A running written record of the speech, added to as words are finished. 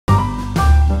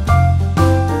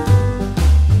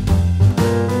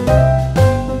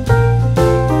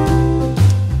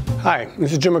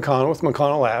This is Jim McConnell with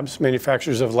McConnell Labs,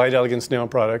 manufacturers of Light Elegance nail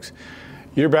products.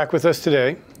 You're back with us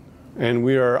today, and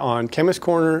we are on Chemist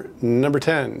Corner number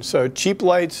 10. So cheap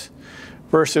lights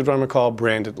versus what I'm going to call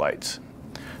branded lights.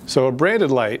 So a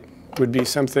branded light would be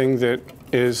something that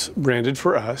is branded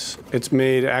for us. It's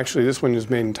made, actually this one is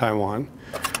made in Taiwan,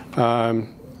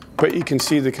 but you can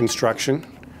see the construction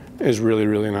is really,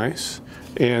 really nice.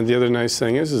 And the other nice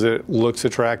thing is that it looks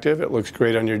attractive, it looks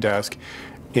great on your desk.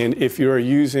 And if you are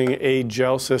using a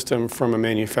gel system from a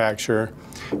manufacturer,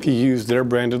 if you use their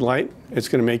branded light, it's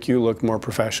going to make you look more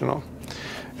professional.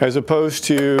 As opposed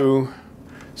to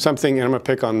something, and I'm going to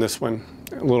pick on this one,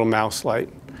 a little mouse light.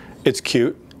 It's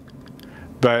cute,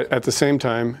 but at the same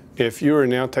time, if you're a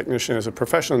nail technician, as a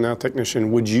professional nail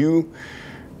technician, would you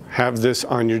have this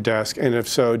on your desk? And if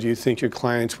so, do you think your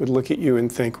clients would look at you and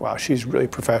think, wow, she's really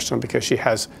professional because she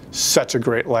has such a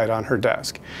great light on her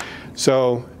desk?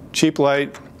 So cheap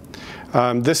light.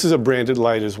 This is a branded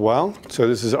light as well. So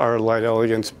this is our Light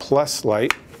Elegance Plus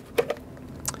light.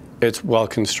 It's well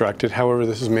constructed. However,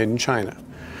 this is made in China.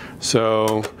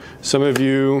 So some of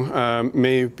you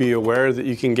may be aware that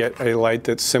you can get a light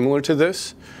that's similar to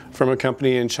this from a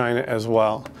company in China as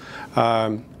well.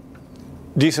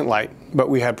 Decent light, but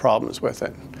we had problems with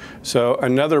it. So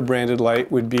another branded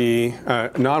light would be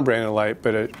a non-branded light,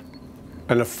 but an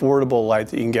affordable light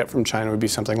that you can get from China would be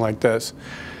something like this.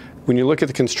 When you look at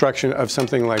the construction of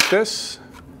something like this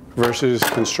versus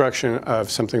construction of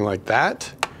something like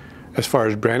that, as far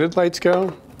as branded lights go,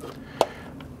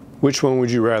 which one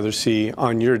would you rather see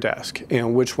on your desk?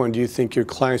 And which one do you think your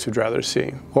clients would rather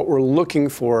see? What we're looking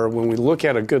for when we look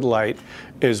at a good light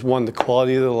is, one, the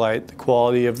quality of the light, the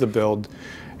quality of the build,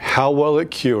 how well it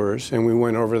cures, and we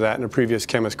went over that in a previous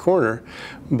Chemist Corner,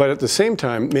 but at the same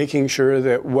time, making sure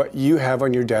that what you have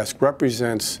on your desk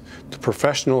represents the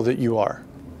professional that you are.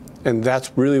 And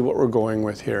that's really what we're going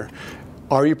with here.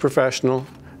 Are you professional?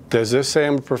 Does this say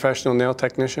I'm a professional nail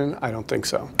technician? I don't think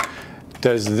so.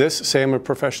 Does this say I'm a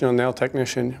professional nail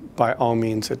technician? By all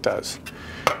means it does.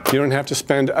 You don't have to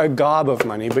spend a gob of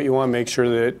money, but you want to make sure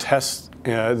that it tests,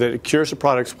 that it cures the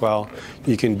products well.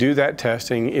 You can do that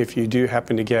testing if you do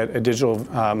happen to get a digital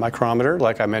micrometer,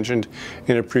 like I mentioned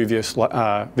in a previous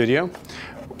video.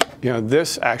 You know,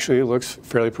 this actually looks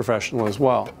fairly professional as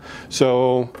well.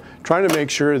 So trying to make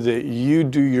sure that you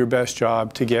do your best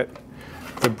job to get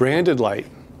the branded light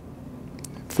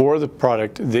for the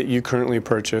product that you currently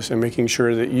purchase, and making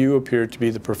sure that you appear to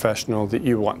be the professional that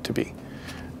you want to be.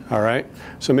 All right?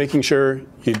 So making sure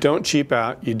you don't cheap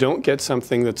out, you don't get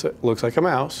something that looks like a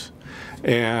mouse,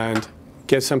 and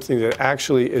get something that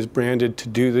actually is branded to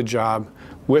do the job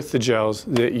with the gels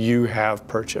that you have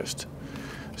purchased.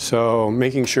 So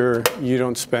making sure you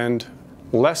don't spend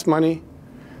less money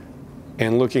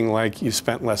and looking like you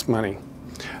spent less money.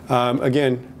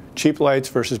 Again, cheap lights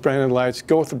versus branded lights,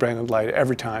 go with the branded light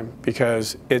every time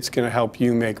because it's going to help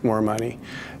you make more money.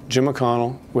 Jim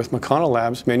McConnell with McConnell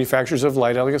Labs, manufacturers of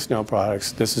Light Elegance nail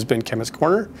products. This has been Chemist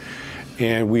Corner,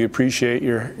 and we appreciate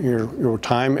your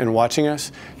time and watching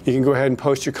us. You can go ahead and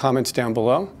post your comments down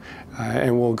below,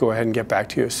 and we'll go ahead and get back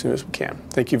to you as soon as we can.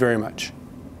 Thank you very much.